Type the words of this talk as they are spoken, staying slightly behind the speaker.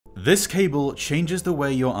This cable changes the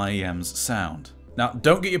way your IEMs sound. Now,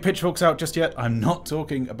 don't get your pitchforks out just yet. I'm not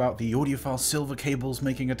talking about the audiophile silver cables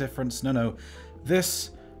making a difference. No.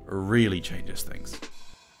 This really changes things.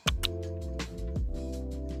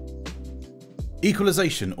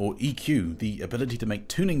 Equalization, or EQ, the ability to make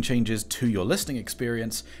tuning changes to your listening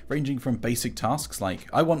experience, ranging from basic tasks like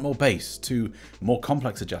I want more bass to more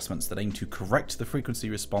complex adjustments that aim to correct the frequency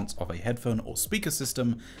response of a headphone or speaker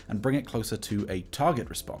system and bring it closer to a target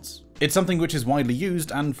response. It's something which is widely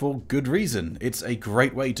used, and for good reason. It's a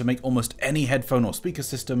great way to make almost any headphone or speaker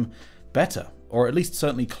system better, or at least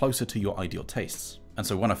certainly closer to your ideal tastes. And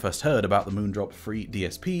so when I first heard about the Moondrop FREE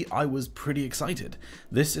DSP, I was pretty excited.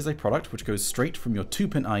 This is a product which goes straight from your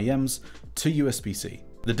 2-pin IEMs to USB-C.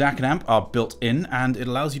 The DAC and amp are built in, and it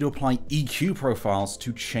allows you to apply EQ profiles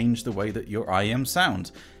to change the way that your IEMs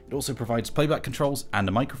sound. It also provides playback controls and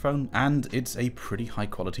a microphone, and it's a pretty high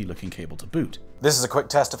quality looking cable to boot. This is a quick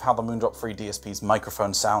test of how the Moondrop FREE DSP's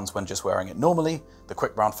microphone sounds when just wearing it normally. The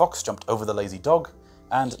quick brown fox jumped over the lazy dog.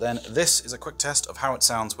 And then this is a quick test of how it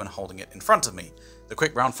sounds when holding it in front of me. The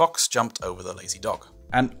quick brown fox jumped over the lazy dog.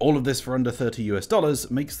 And all of this for under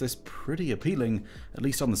 $30 makes this pretty appealing, at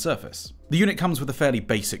least on the surface. The unit comes with a fairly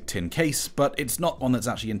basic tin case, but it's not one that's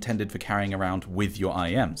actually intended for carrying around with your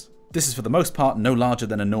IEMs. This is for the most part no larger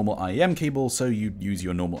than a normal IEM cable, so you'd use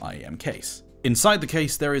your normal IEM case. Inside the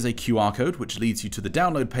case there is a QR code which leads you to the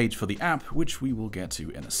download page for the app, which we will get to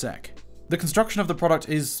in a sec. The construction of the product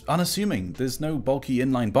is unassuming. There's no bulky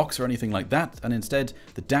inline box or anything like that, and instead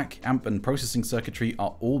the DAC, amp and processing circuitry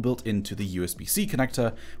are all built into the USB-C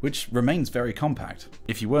connector, which remains very compact.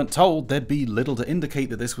 If you weren't told, there'd be little to indicate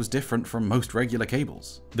that this was different from most regular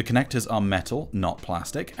cables. The connectors are metal, not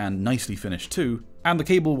plastic, and nicely finished too, and the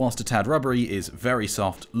cable, whilst a tad rubbery, is very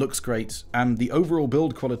soft, looks great, and the overall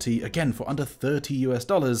build quality, again for under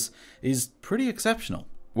 $30, is pretty exceptional.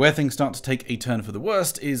 Where things start to take a turn for the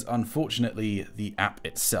worst is unfortunately the app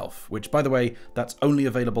itself, which by the way, that's only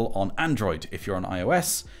available on Android. If you're on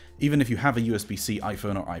iOS, even if you have a USB-C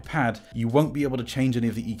iPhone or iPad, you won't be able to change any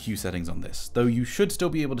of the EQ settings on this, though you should still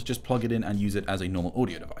be able to just plug it in and use it as a normal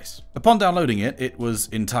audio device. Upon downloading it, it was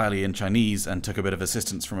entirely in Chinese and took a bit of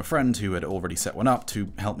assistance from a friend who had already set one up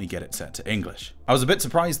to help me get it set to English. I was a bit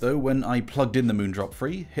surprised though when I plugged in the Moondrop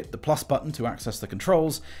FREE, hit the plus button to access the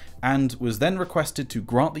controls, and was then requested to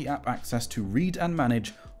grant the app access to read and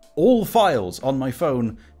manage all files on my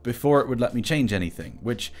phone before it would let me change anything,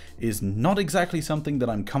 which is not exactly something that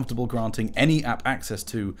I'm comfortable granting any app access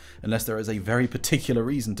to unless there is a very particular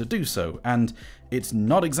reason to do so, and it's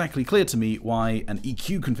not exactly clear to me why an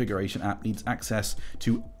EQ configuration app needs access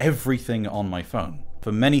to everything on my phone.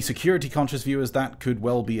 For many security-conscious viewers, that could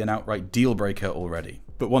well be an outright deal breaker already.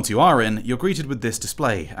 But once you are in, you're greeted with this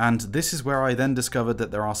display, and this is where I then discovered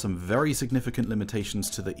that there are some very significant limitations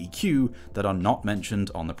to the EQ that are not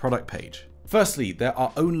mentioned on the product page. Firstly, there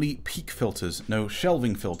are only peak filters, no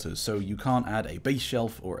shelving filters, so you can't add a bass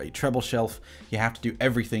shelf or a treble shelf. You have to do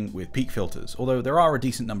everything with peak filters, although there are a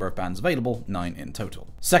decent number of bands available, 9 in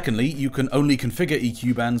total. Secondly, you can only configure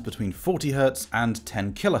EQ bands between 40 Hz and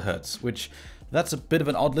 10 kHz, which that's a bit of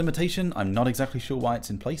an odd limitation. I'm not exactly sure why it's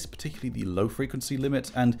in place, particularly the low frequency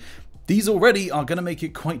limit, and these already are going to make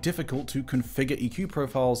it quite difficult to configure EQ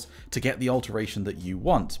profiles to get the alteration that you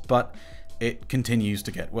want, but it continues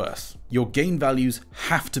to get worse. Your gain values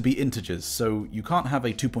have to be integers, so you can't have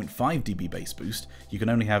a 2.5 dB bass boost, you can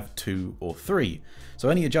only have 2 or 3. So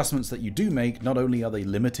any adjustments that you do make, not only are they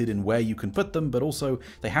limited in where you can put them, but also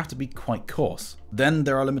they have to be quite coarse. Then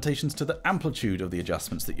there are limitations to the amplitude of the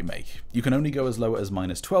adjustments that you make. You can only go as low as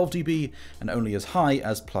 -12 dB and only as high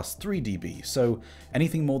as +3 dB, so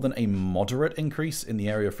anything more than a moderate increase in the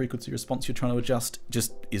area of frequency response you're trying to adjust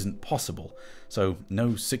just isn't possible. So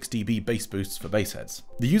no 6 dB bass boosts for bass heads.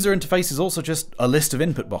 The user interface is also just a list of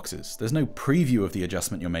input boxes. There's no preview of the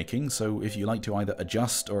adjustment you're making, so if you like to either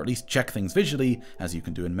adjust or at least check things visually, as you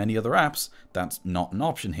can do in many other apps, that's not an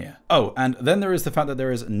option here. Oh, and then there is the fact that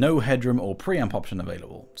there is no headroom or preamp option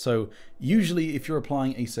available. So usually if you're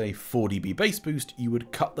applying a, say, 4 dB bass boost, you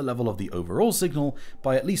would cut the level of the overall signal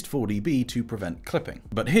by at least 4 dB to prevent clipping.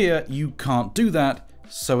 But here you can't do that,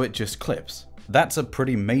 so it just clips. That's a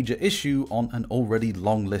pretty major issue on an already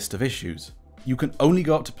long list of issues. You can only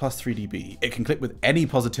go up to +3 dB. It can clip with any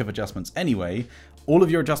positive adjustments anyway. All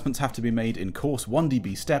of your adjustments have to be made in coarse 1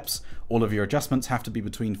 dB steps. All of your adjustments have to be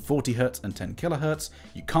between 40 Hz and 10 kHz.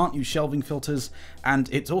 You can't use shelving filters, and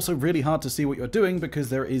it's also really hard to see what you're doing because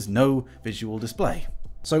there is no visual display.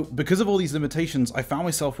 So because of all these limitations, I found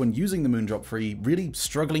myself when using the Moondrop Free really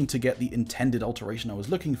struggling to get the intended alteration I was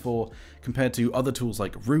looking for compared to other tools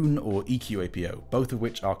like Roon or EQ APO, both of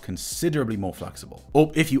which are considerably more flexible.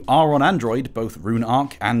 Or if you are on Android, both Roon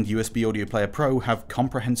Arc and USB Audio Player Pro have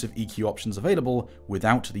comprehensive EQ options available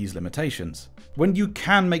without these limitations. When you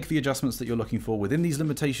can make the adjustments that you're looking for within these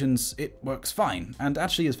limitations, it works fine. And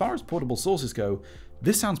actually, as far as portable sources go,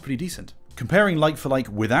 this sounds pretty decent. Comparing like for like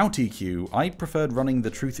without EQ, I preferred running the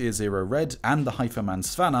Truth Ear Zero Red and the Hyphoman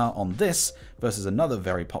Svana on this versus another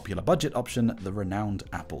very popular budget option, the renowned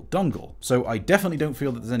Apple dongle. So I definitely don't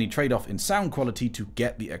feel that there's any trade-off in sound quality to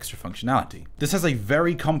get the extra functionality. This has a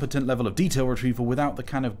very competent level of detail retrieval without the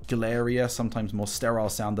kind of glarier, sometimes more sterile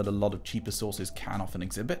sound that a lot of cheaper sources can often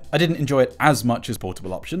exhibit. I didn't enjoy it as much as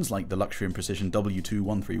portable options like the Luxury and Precision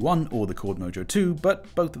W2131 or the Chord Mojo 2,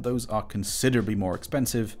 but both of those are considerably more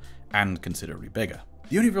expensive and considerably bigger.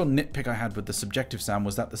 The only real nitpick I had with the subjective sound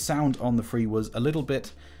was that the sound on the Free was a little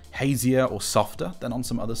bit hazier or softer than on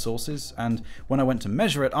some other sources, and when I went to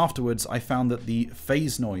measure it afterwards, I found that the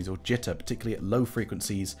phase noise or jitter, particularly at low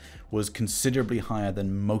frequencies, was considerably higher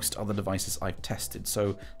than most other devices I've tested,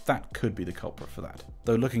 so that could be the culprit for that.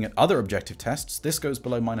 Though looking at other objective tests, this goes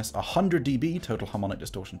below minus 100 dB total harmonic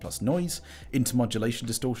distortion plus noise, intermodulation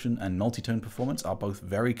distortion and multitone performance are both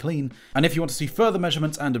very clean, and if you want to see further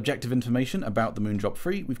measurements and objective information about the Moondrop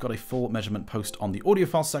Free, we've got a full measurement post on the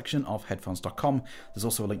audiophile section of headphones.com. There's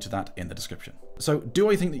also a link to that in the description. So do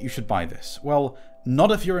I think that you should buy this? Well,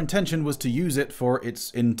 not if your intention was to use it for its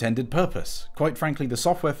intended purpose. Quite frankly, the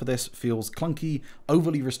software for this feels clunky,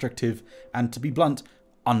 overly restrictive, and to be blunt,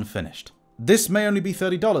 unfinished. This may only be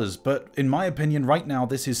 $30, but in my opinion right now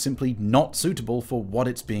this is simply not suitable for what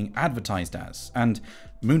it's being advertised as, and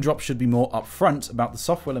Moondrop should be more upfront about the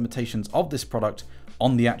software limitations of this product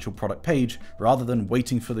on the actual product page, rather than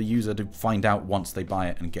waiting for the user to find out once they buy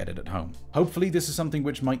it and get it at home. Hopefully this is something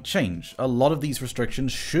which might change. A lot of these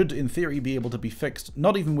restrictions should in theory be able to be fixed,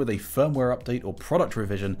 not even with a firmware update or product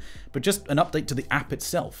revision, but just an update to the app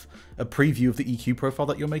itself. A preview of the EQ profile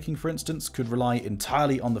that you're making, for instance, could rely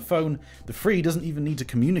entirely on the phone. The Free doesn't even need to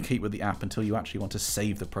communicate with the app until you actually want to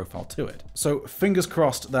save the profile to it. So fingers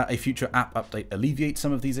crossed that a future app update alleviates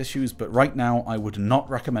some of these issues, but right now I would not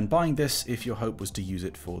recommend buying this if your hope was to use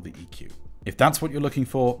it for the EQ. If that's what you're looking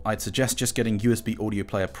for, I'd suggest just getting USB Audio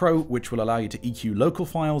Player Pro, which will allow you to EQ local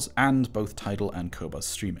files and both Tidal and Qobuz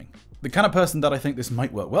streaming. The kind of person that I think this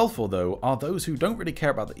might work well for, though, are those who don't really care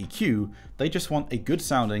about the EQ, they just want a good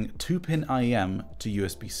sounding 2-pin IEM to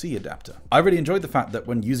USB-C adapter. I really enjoyed the fact that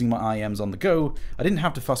when using my IEMs on the go, I didn't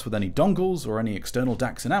have to fuss with any dongles or any external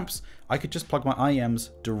DACs and amps. I could just plug my IEMs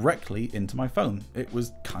directly into my phone. It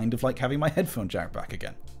was kind of like having my headphone jack back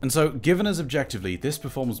again. And so, given as objectively, this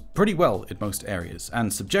performs pretty well in most areas,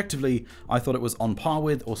 and subjectively, I thought it was on par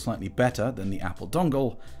with or slightly better than the Apple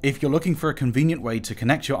dongle. If you're looking for a convenient way to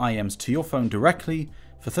connect your IEMs to your phone directly,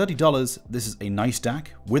 for $30, this is a nice DAC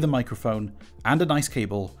with a microphone and a nice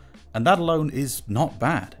cable, and that alone is not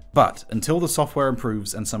bad. But until the software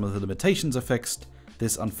improves and some of the limitations are fixed,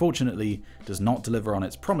 this unfortunately does not deliver on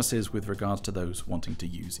its promises with regards to those wanting to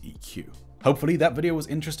use EQ. Hopefully that video was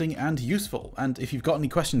interesting and useful, and if you've got any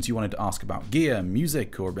questions you wanted to ask about gear,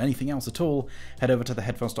 music, or anything else at all, head over to the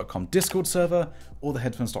headphones.com Discord server or the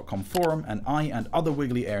headphones.com forum, and I and other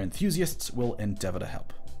Wiggly Air enthusiasts will endeavor to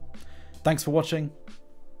help. Thanks for watching.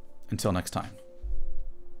 Until next time.